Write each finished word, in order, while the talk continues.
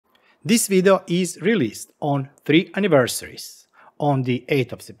This video is released on 3 anniversaries. On the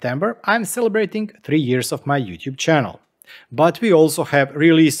 8th of September, I'm celebrating 3 years of my YouTube channel. But we also have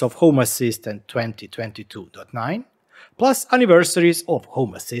release of Home Assistant 2022.9, plus anniversaries of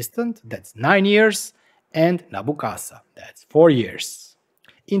Home Assistant, that's 9 years, and Nabukasa, that's 4 years.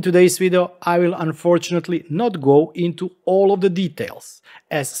 In today's video, I will unfortunately not go into all of the details,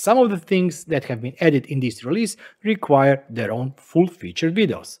 as some of the things that have been added in this release require their own full-featured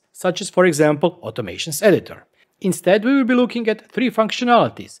videos, such as, for example, Automations Editor. Instead, we will be looking at 3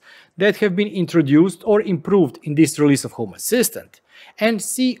 functionalities that have been introduced or improved in this release of Home Assistant, and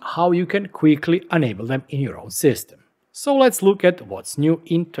see how you can quickly enable them in your own system. So let's look at what's new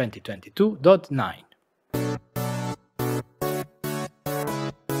in 2022.9.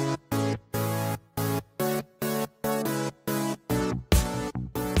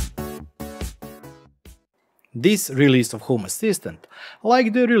 This release of Home Assistant,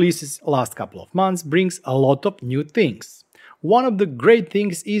 like the releases last couple of months, brings a lot of new things. One of the great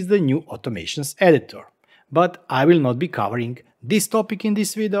things is the new Automations Editor, but I will not be covering this topic in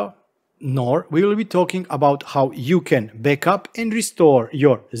this video, nor we will be talking about how you can backup and restore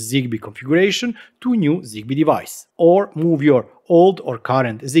your Zigbee configuration to new Zigbee device, or move your old or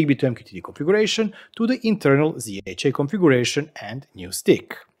current Zigbee to MQTT configuration to the internal ZHA configuration and new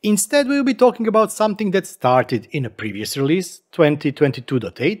stick. Instead, we will be talking about something that started in a previous release,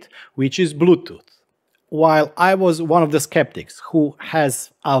 2022.8, which is Bluetooth. While I was one of the skeptics who has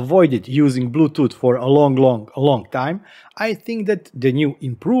avoided using Bluetooth for a long time, I think that the new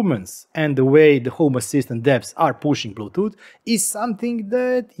improvements and the way the Home Assistant devs are pushing Bluetooth is something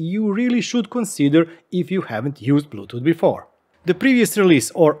that you really should consider if you haven't used Bluetooth before. The previous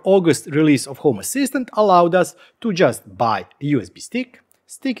release or August release of Home Assistant allowed us to just buy a USB stick,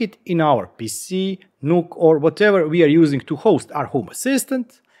 stick it in our PC, Nook or whatever we are using to host our Home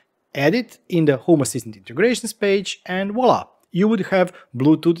Assistant, add it in the Home Assistant integrations page, and voila! You would have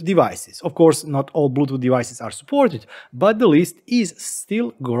Bluetooth devices. Of course, not all Bluetooth devices are supported, but the list is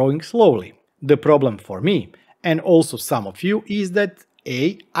still growing slowly. The problem for me, and also some of you, is that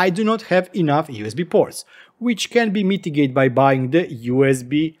A. I do not have enough USB ports, which can be mitigated by buying the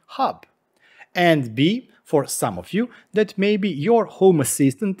USB hub, and B. For some of you, that maybe your Home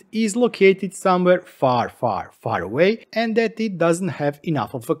Assistant is located somewhere far away and that it doesn't have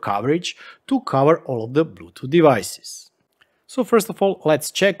enough of a coverage to cover all of the Bluetooth devices. So first of all,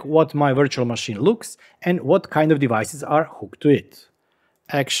 let's check what my virtual machine looks and what kind of devices are hooked to it.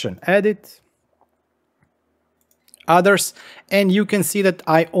 Action Edit, Others, and you can see that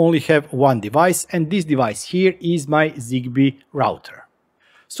I only have one device, and this device here is my Zigbee router.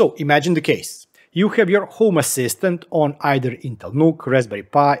 So imagine the case. You have your Home Assistant on either Intel Nook, Raspberry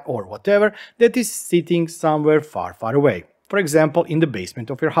Pi or whatever that is sitting somewhere far away, for example in the basement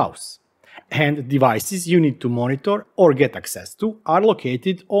of your house. And devices you need to monitor or get access to are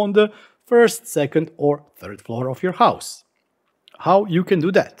located on the first, second or third floor of your house. How you can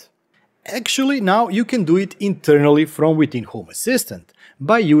do that? Actually, now you can do it internally from within Home Assistant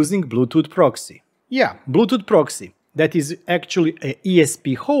by using Bluetooth proxy. Yeah, Bluetooth proxy. That is actually a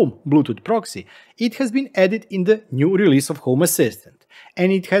ESPHome Bluetooth proxy. It has been added in the new release of Home Assistant,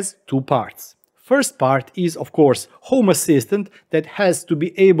 and it has 2 parts. First part is, of course, Home Assistant that has to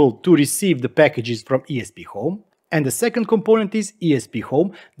be able to receive the packages from ESPHome, and the second component is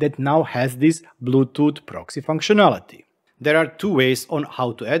ESPHome that now has this Bluetooth proxy functionality. There are 2 ways on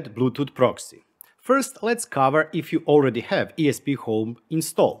how to add Bluetooth proxy. First, let's cover if you already have ESPHome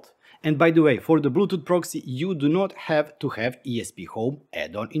installed. And by the way, for the Bluetooth proxy, you do not have to have ESPHome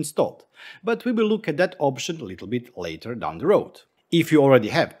Add-On installed. But we will look at that option a little bit later down the road. If you already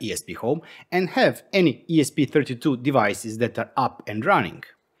have ESPHome and have any ESP32 devices that are up and running,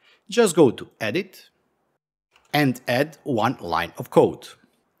 just go to Edit and add 1 line of code.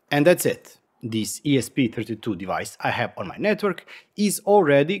 And that's it. This ESP32 device I have on my network is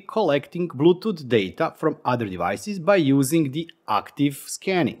already collecting Bluetooth data from other devices by using the active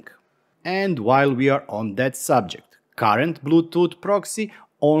scanning. And while we are on that subject, current Bluetooth proxy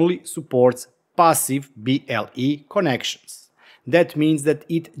only supports passive BLE connections. That means that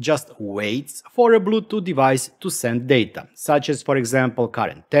it just waits for a Bluetooth device to send data, such as, for example,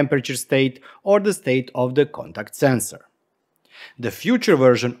 current temperature state or the state of the contact sensor. The future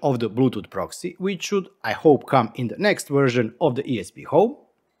version of the Bluetooth proxy, which should, I hope, come in the next version of the ESPHome,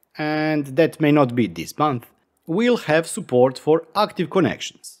 and that may not be this month, will have support for active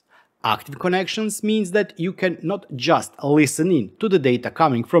connections. Active connections means that you can not just listen in to the data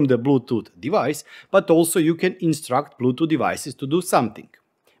coming from the Bluetooth device, but also you can instruct Bluetooth devices to do something.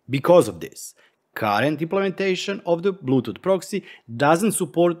 Because of this, current implementation of the Bluetooth proxy doesn't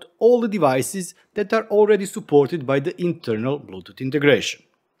support all the devices that are already supported by the internal Bluetooth integration.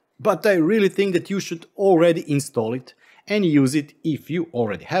 But I really think that you should already install it and use it if you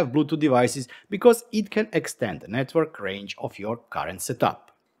already have Bluetooth devices, because it can extend the network range of your current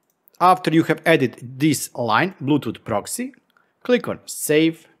setup. After you have added this line, Bluetooth proxy, click on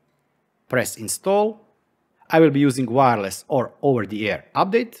Save, press Install. I will be using wireless or over-the-air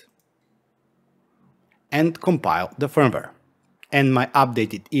update, and compile the firmware. And my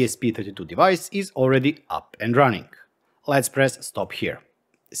updated ESP32 device is already up and running. Let's press Stop here.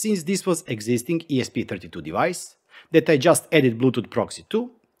 Since this was existing ESP32 device that I just added Bluetooth proxy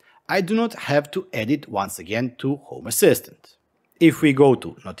to, I do not have to add it once again to Home Assistant. If we go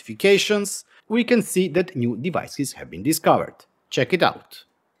to Notifications, we can see that new devices have been discovered. Check it out.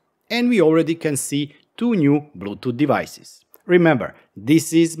 And we already can see 2 new Bluetooth devices. Remember,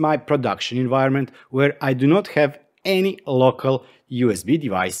 this is my production environment where I do not have any local USB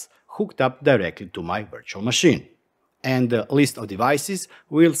device hooked up directly to my virtual machine. And the list of devices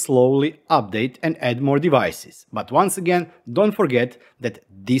will slowly update and add more devices. But once again, don't forget that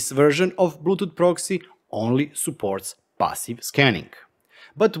this version of Bluetooth proxy only supports passive scanning.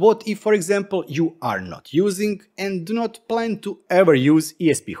 But what if, for example, you are not using and do not plan to ever use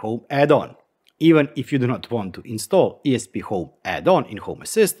ESPHome Add-on? Even if you do not want to install ESPHome Add-on in Home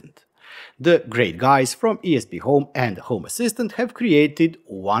Assistant, the great guys from ESPHome and Home Assistant have created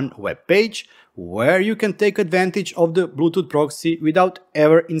one web page where you can take advantage of the Bluetooth proxy without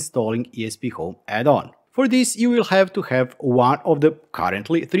ever installing ESPHome Add-on. For this, you will have to have one of the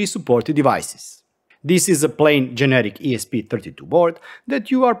currently 3 supported devices. This is a plain generic ESP32 board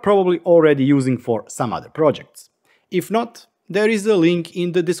that you are probably already using for some other projects. If not, there is a link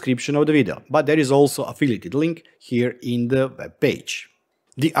in the description of the video, but there is also an affiliated link here in the web page.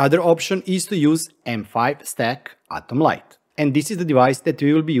 The other option is to use M5 Stack Atom Lite, and this is the device that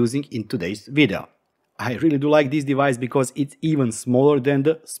we will be using in today's video. I really do like this device because it's even smaller than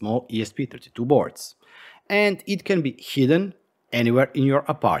the small ESP32 boards, and it can be hidden anywhere in your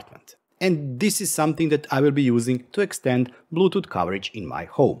apartment. And this is something that I will be using to extend Bluetooth coverage in my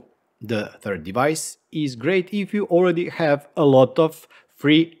home. The third device is great if you already have a lot of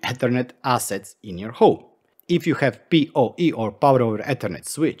free Ethernet assets in your home. If you have PoE or Power over Ethernet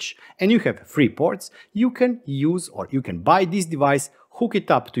switch and you have free ports, you can use or you can buy this device, hook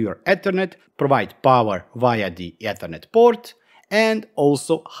it up to your Ethernet, provide power via the Ethernet port, and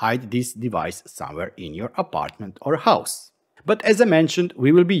also hide this device somewhere in your apartment or house. But as I mentioned,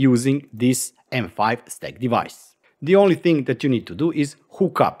 we will be using this M5 Stack device. The only thing that you need to do is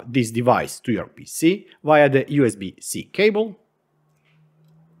hook up this device to your PC via the USB-C cable.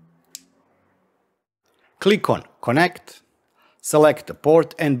 Click on Connect, select the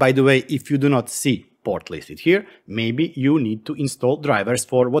port, and by the way, if you do not see port listed here, maybe you need to install drivers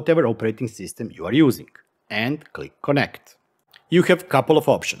for whatever operating system you are using, and click Connect. You have a couple of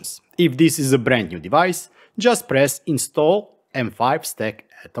options. If this is a brand new device, just press Install M5 Stack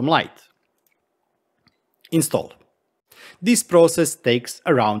Atom Lite. Installed. This process takes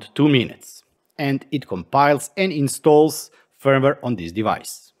around 2 minutes, and it compiles and installs firmware on this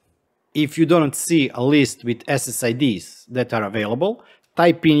device. If you don't see a list with SSIDs that are available,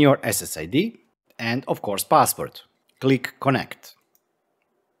 type in your SSID and of course password. Click Connect.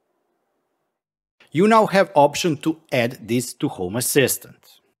 You now have option to add this to Home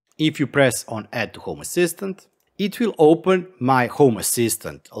Assistant. If you press on Add to Home Assistant, it will open my Home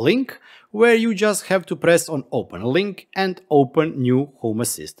Assistant link, where you just have to press on Open Link and open new Home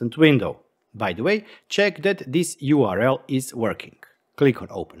Assistant window. By the way, check that this URL is working. Click on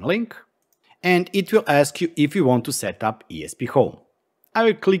Open Link, and it will ask you if you want to set up ESPHome. I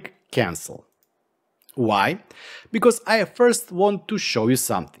will click Cancel. Why? Because I first want to show you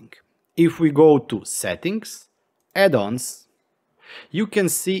something. If we go to Settings, Add-ons, you can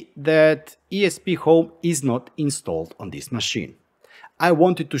see that ESPHome is not installed on this machine. I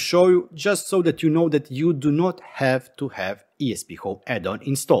wanted to show you just so that you know that you do not have to have ESPHome Add-on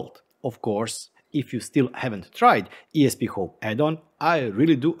installed. Of course, if you still haven't tried ESPHome Add-on, I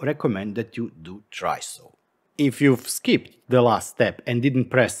really do recommend that you do try so. If you've skipped the last step and didn't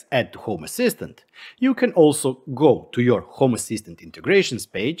press Add to Home Assistant, you can also go to your Home Assistant integrations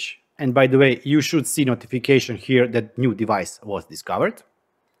page. And by the way, you should see notification here that new device was discovered.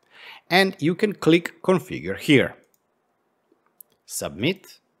 And you can click Configure here.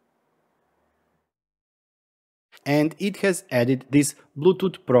 Submit. And it has added this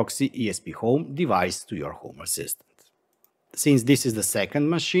Bluetooth proxy ESPHome device to your Home Assistant. Since this is the second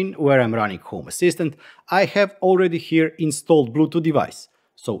machine where I'm running Home Assistant, I have already here installed Bluetooth device.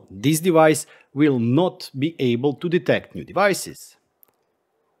 So this device will not be able to detect new devices,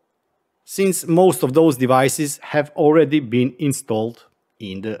 since most of those devices have already been installed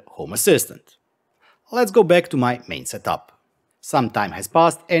in the Home Assistant. Let's go back to my main setup. Some time has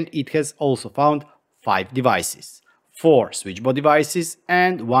passed and it has also found 5 devices, 4 switchboard devices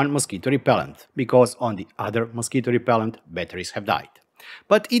and 1 mosquito repellent, because on the other mosquito repellent batteries have died.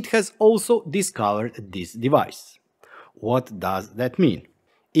 But it has also discovered this device. What does that mean?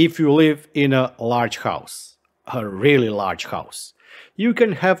 If you live in a large house, a really large house, you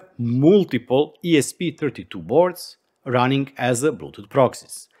can have multiple ESP32 boards running as a Bluetooth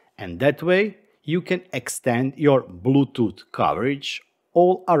proxies, and that way you can extend your Bluetooth coverage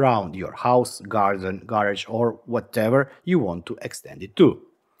all around your house, garden, garage, or whatever you want to extend it to.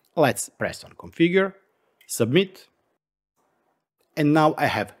 Let's press on Configure, Submit, and now I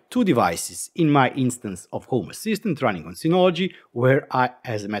have 2 devices in my instance of Home Assistant running on Synology, where I,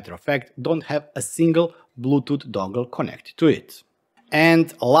 as a matter of fact, don't have a single Bluetooth dongle connected to it.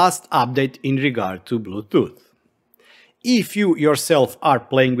 And last update in regard to Bluetooth. If you yourself are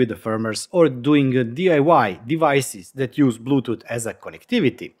playing with the firmwares or doing DIY devices that use Bluetooth as a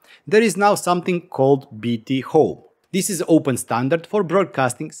connectivity, there is now something called BTHome. This is an open standard for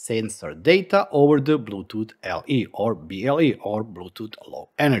broadcasting sensor data over the Bluetooth LE or BLE or Bluetooth Low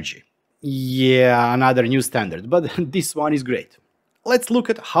Energy. Yeah, another new standard, but this one is great. Let's look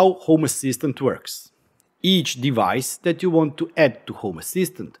at how Home Assistant works. Each device that you want to add to Home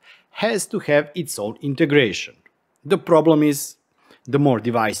Assistant has to have its own integration. The problem is, the more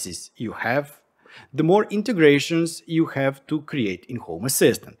devices you have, the more integrations you have to create in Home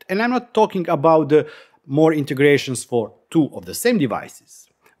Assistant. And I'm not talking about the more integrations for 2 of the same devices,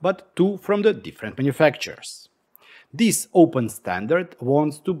 but 2 from the different manufacturers. This open standard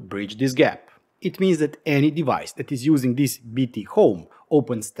wants to bridge this gap. It means that any device that is using this BTHome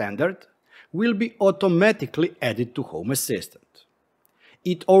open standard will be automatically added to Home Assistant.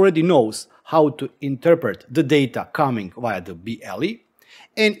 It already knows how to interpret the data coming via the BLE,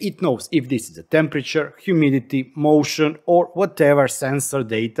 and it knows if this is a temperature, humidity, motion, or whatever sensor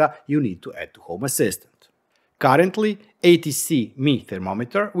data you need to add to Home Assistant. Currently, ATC Me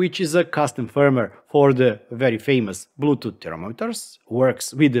thermometer, which is a custom firmware for the very famous Bluetooth thermometers,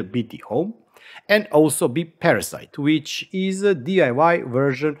 works with the BTHome, and also Parasite, which is a DIY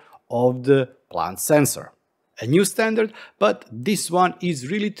version of the plant sensor. A new standard, but this one is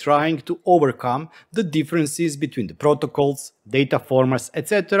really trying to overcome the differences between the protocols, data formats,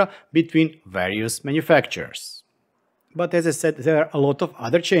 etc. between various manufacturers. But as I said, there are a lot of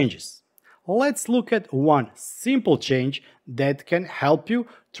other changes. Let's look at one simple change that can help you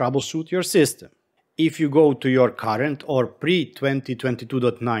troubleshoot your system. If you go to your current or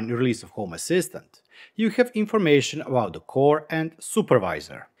pre-2022.9 release of Home Assistant, you have information about the core and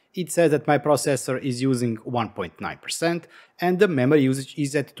supervisor. It says that my processor is using 1.9% and the memory usage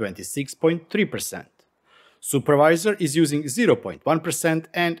is at 26.3%. Supervisor is using 0.1%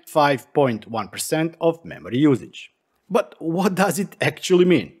 and 5.1% of memory usage. But what does it actually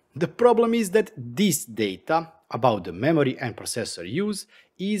mean? The problem is that this data about the memory and processor use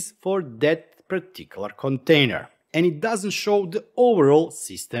is for that particular container, and it doesn't show the overall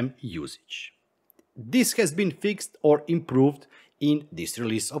system usage. This has been fixed or improved in this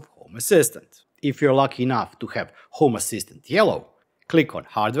release of Home Assistant. If you're lucky enough to have Home Assistant Yellow, click on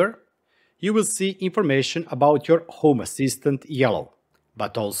Hardware. You will see information about your Home Assistant Yellow,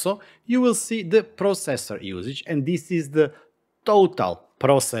 but also you will see the processor usage, and this is the total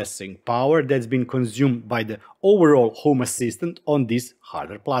processing power that's been consumed by the overall Home Assistant on this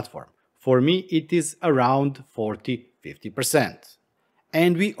hardware platform. For me, it is around 40–50%.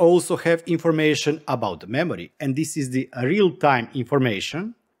 And we also have information about the memory, and this is the real-time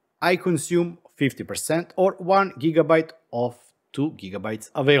information. I consume 50% or 1 GB of 2 GB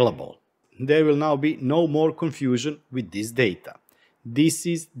available. There will now be no more confusion with this data. This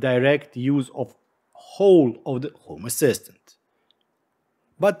is direct use of whole of the Home Assistant.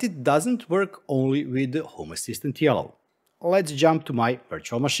 But it doesn't work only with the Home Assistant Yellow. Let's jump to my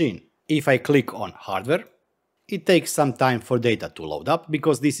virtual machine. If I click on Hardware, it takes some time for data to load up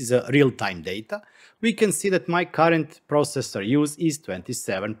because this is a real-time data. We can see that my current processor use is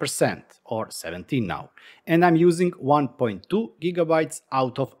 27% or 17 now, and I'm using 1.2 GB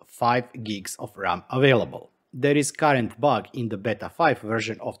out of 5 gigs of RAM available. There is current bug in the beta 5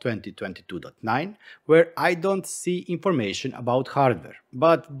 version of 2022.9 where I don't see information about hardware,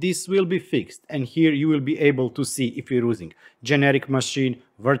 but this will be fixed, and here you will be able to see if you're using generic machine,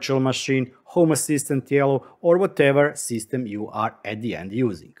 virtual machine, Home Assistant Yellow, or whatever system you are at the end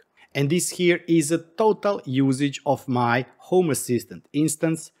using. And this here is a total usage of my Home Assistant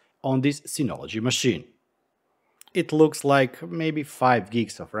instance on this Synology machine. It looks like maybe 5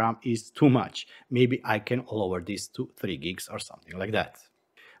 gigs of RAM is too much. Maybe I can lower this to 3 gigs or something like that.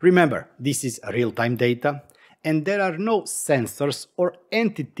 Remember, this is real-time data, and there are no sensors or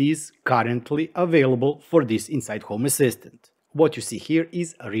entities currently available for this inside Home Assistant. What you see here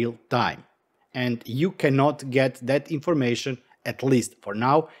is real-time, and you cannot get that information, at least for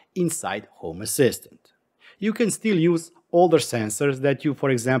now, inside Home Assistant. You can still use older sensors that you, for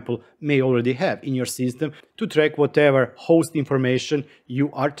example, may already have in your system to track whatever host information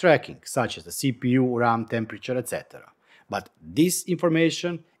you are tracking, such as the CPU, RAM, temperature, etc. But this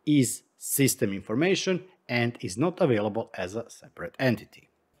information is system information and is not available as a separate entity.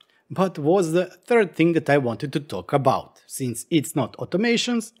 But what's the third thing that I wanted to talk about, since it's not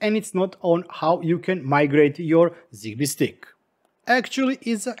automations and it's not on how you can migrate your Zigbee stick. Actually,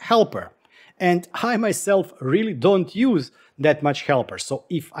 it's a helper. And I myself really don't use that much helper, so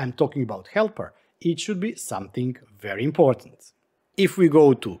if I'm talking about helper, it should be something very important. If we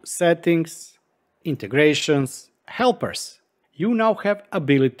go to Settings, Integrations, Helpers, you now have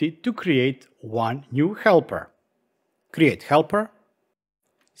ability to create one new helper. Create helper,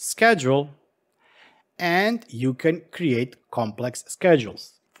 schedule, and you can create complex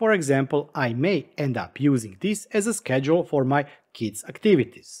schedules. For example, I may end up using this as a schedule for my kids'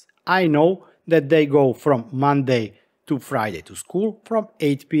 activities. I know that they go from Monday to Friday to school from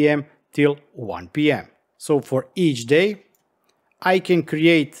 8 p.m. till 1 p.m. So for each day, I can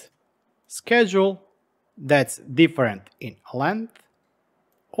create schedule that's different in length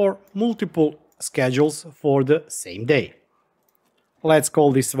or multiple schedules for the same day. Let's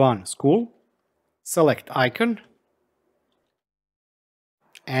call this one school, select icon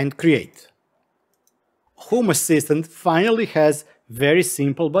and create. Home Assistant finally has very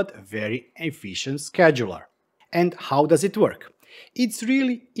simple but very efficient scheduler. And how does it work? It's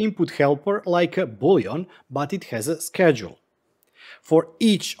really input helper like a boolean, but it has a schedule. For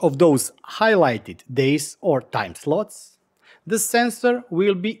each of those highlighted days or time slots, the sensor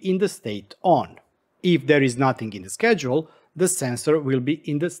will be in the state on. If there is nothing in the schedule, the sensor will be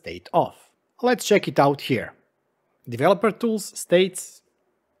in the state off. Let's check it out here. Developer Tools states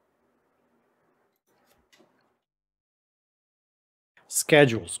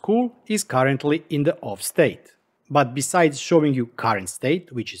Schedule School is currently in the off state. But besides showing you current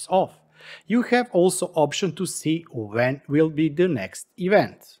state, which is off, you have also option to see when will be the next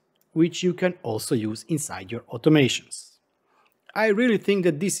event, which you can also use inside your automations. I really think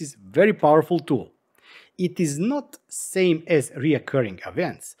that this is very powerful tool. It is not same as reoccurring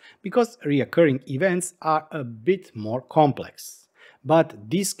events, because reoccurring events are a bit more complex. But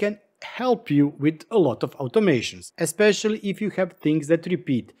this can help you with a lot of automations, especially if you have things that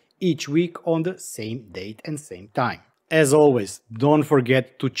repeat each week on the same date and same time. As always, don't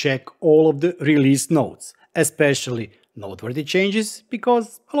forget to check all of the release notes, especially noteworthy changes,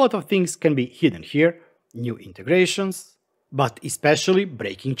 because a lot of things can be hidden here, new integrations, but especially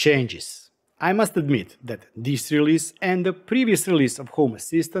breaking changes. I must admit that this release and the previous release of Home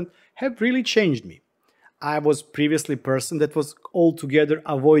Assistant have really changed me. I was previously a person that was altogether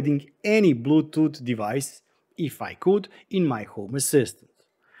avoiding any Bluetooth device, if I could, in my Home Assistant.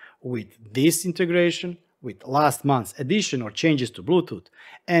 With this integration, with last month's addition or changes to Bluetooth,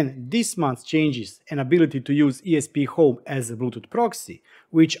 and this month's changes and ability to use ESPHome as a Bluetooth proxy,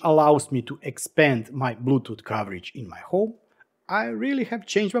 which allows me to expand my Bluetooth coverage in my home, I really have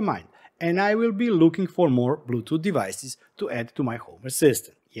changed my mind, and I will be looking for more Bluetooth devices to add to my Home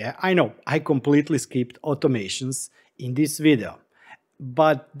Assistant. Yeah, I know, I completely skipped automations in this video,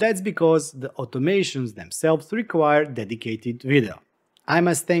 but that's because the automations themselves require dedicated video. I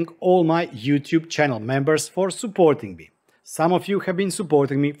must thank all my YouTube channel members for supporting me. Some of you have been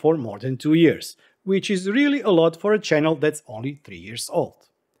supporting me for more than 2 years, which is really a lot for a channel that's only 3 years old.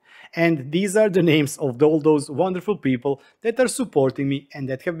 And these are the names of all those wonderful people that are supporting me and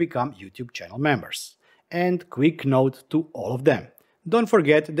that have become YouTube channel members. And quick note to all of them. Don't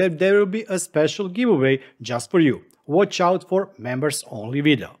forget that there will be a special giveaway just for you. Watch out for members only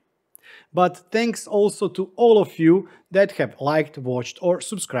video. But thanks also to all of you that have liked, watched or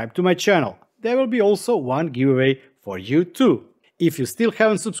subscribed to my channel. There will be also one giveaway for you too. If you still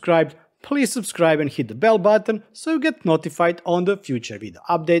haven't subscribed, please subscribe and hit the bell button so you get notified on the future video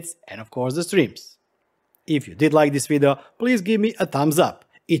updates and of course the streams. If you did like this video, please give me a thumbs up.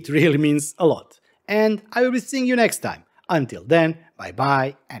 It really means a lot. And I will be seeing you next time. Until then, bye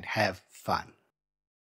bye and have fun.